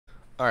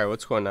Alright,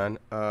 what's going on?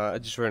 I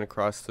just ran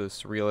across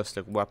this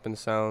realistic weapon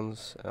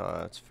sounds.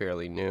 It's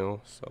fairly new,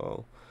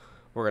 so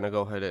we're going to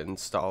go ahead and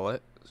install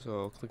it.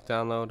 So click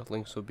download,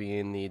 links will be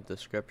in the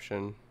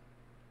description.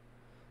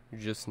 You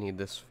just need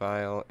this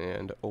file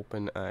and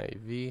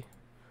OpenIV.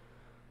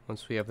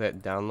 Once we have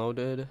that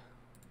downloaded,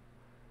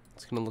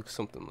 it's going to look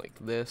something like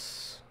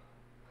this.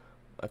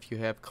 If you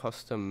have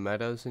custom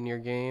metas in your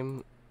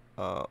game,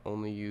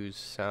 only use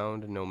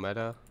sound, no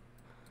meta.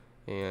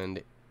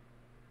 And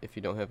if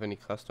you don't have any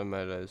custom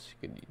metas,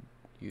 you could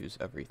use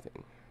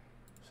everything.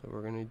 So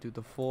we're going to do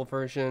the full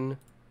version,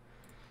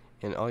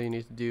 and all you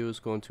need to do is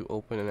go into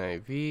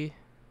OpenIV,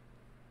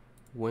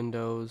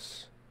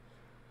 Windows,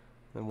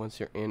 and once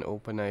you're in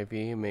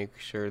OpenIV, make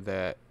sure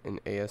that in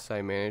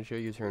ASI Manager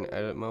you turn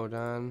edit mode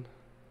on,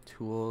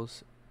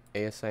 Tools,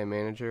 ASI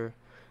Manager,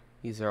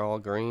 these are all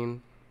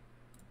green.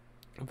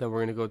 Then we're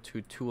going to go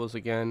to Tools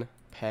again,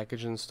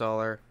 Package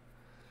Installer,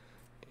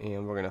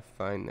 and we're going to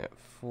find that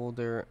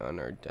folder on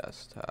our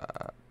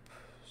desktop.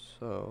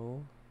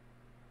 So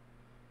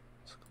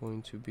it's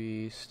going to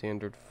be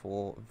standard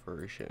full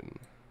version.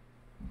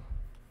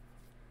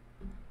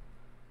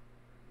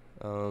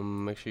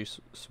 Make sure you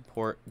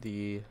support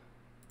the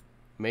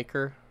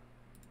maker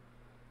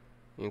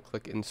and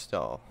click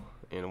install.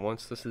 And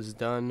once this is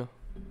done,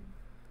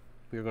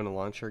 we're going to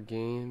launch our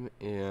game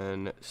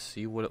and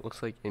see what it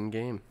looks like in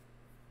game,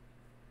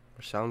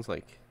 or sounds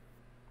like.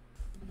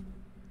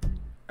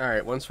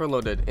 Alright, once we're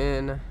loaded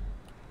in,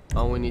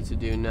 all we need to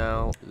do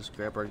now is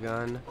grab our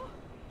gun.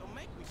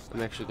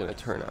 I'm actually going to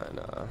turn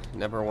on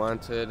Never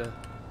Wanted.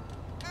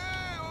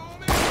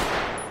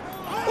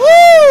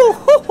 Woo!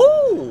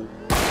 Hoo-hoo!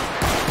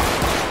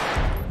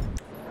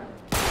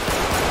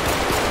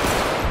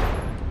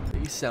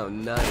 These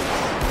sound nice.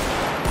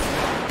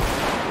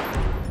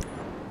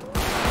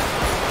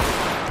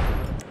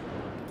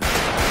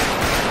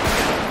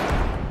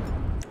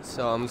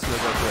 So I'm just going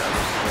to go through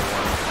every single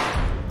one.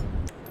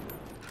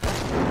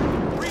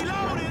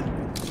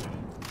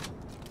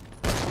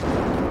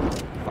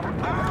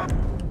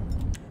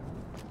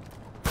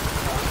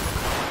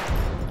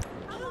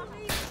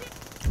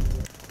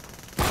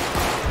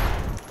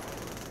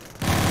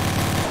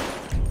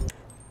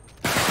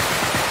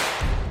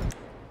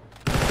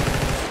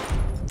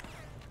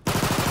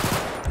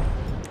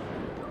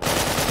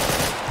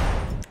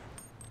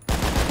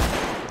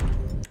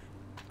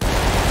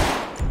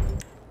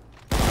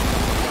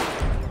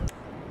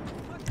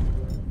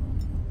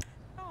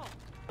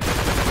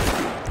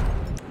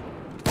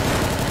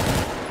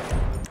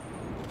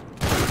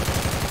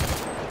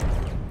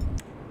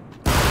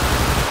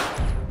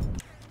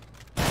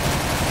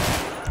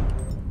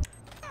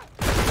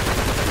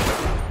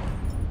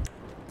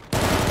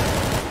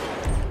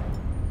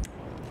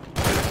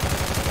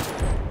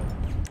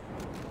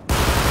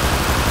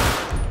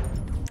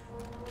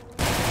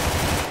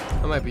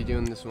 I might be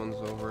doing this ones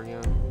over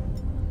again.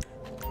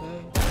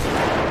 Okay.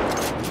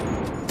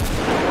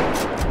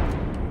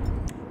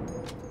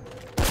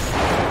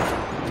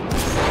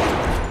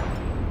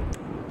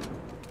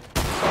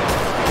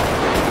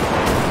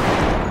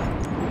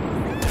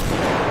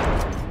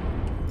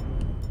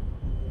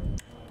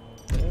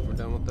 Okay, we're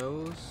done with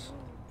those.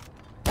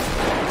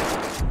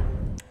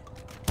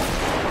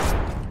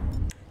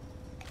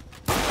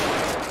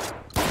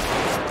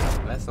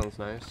 That sounds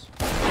nice.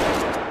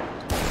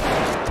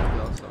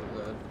 So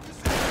good.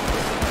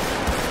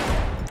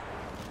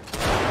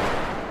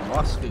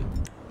 Lost it.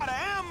 Out of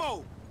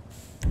ammo.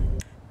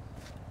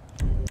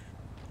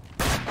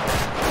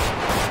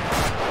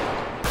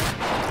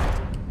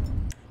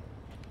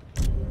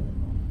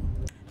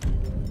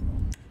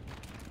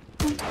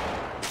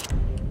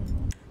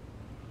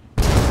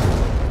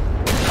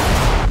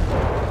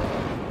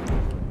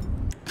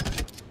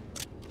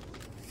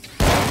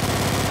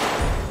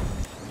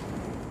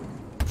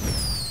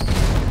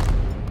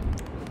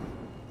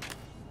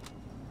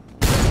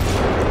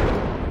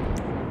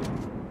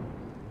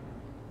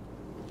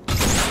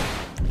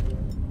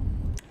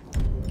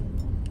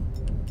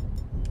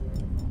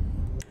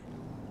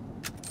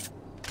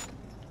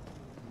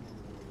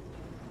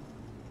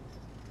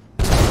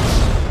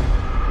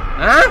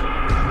 Huh?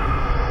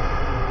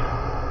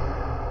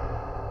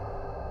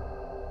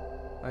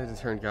 I had to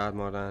turn God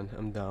mode on.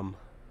 I'm dumb.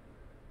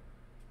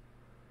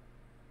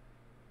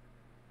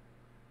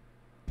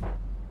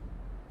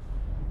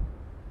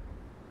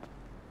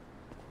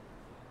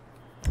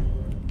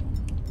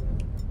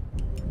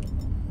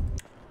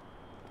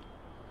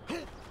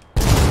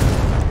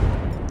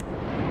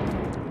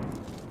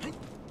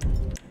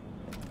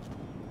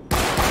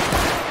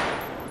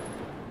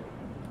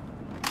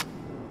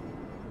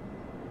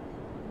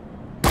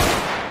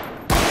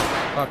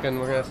 Fucking,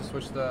 we're gonna have to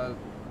switch the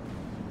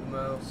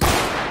mouse.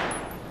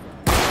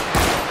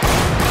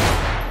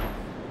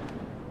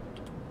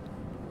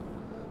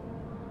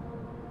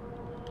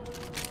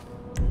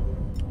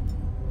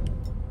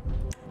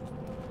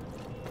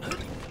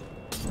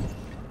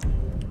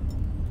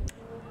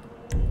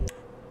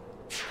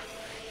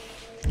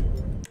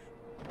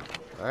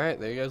 Alright,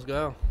 there you guys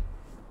go.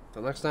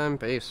 Till next time,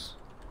 peace.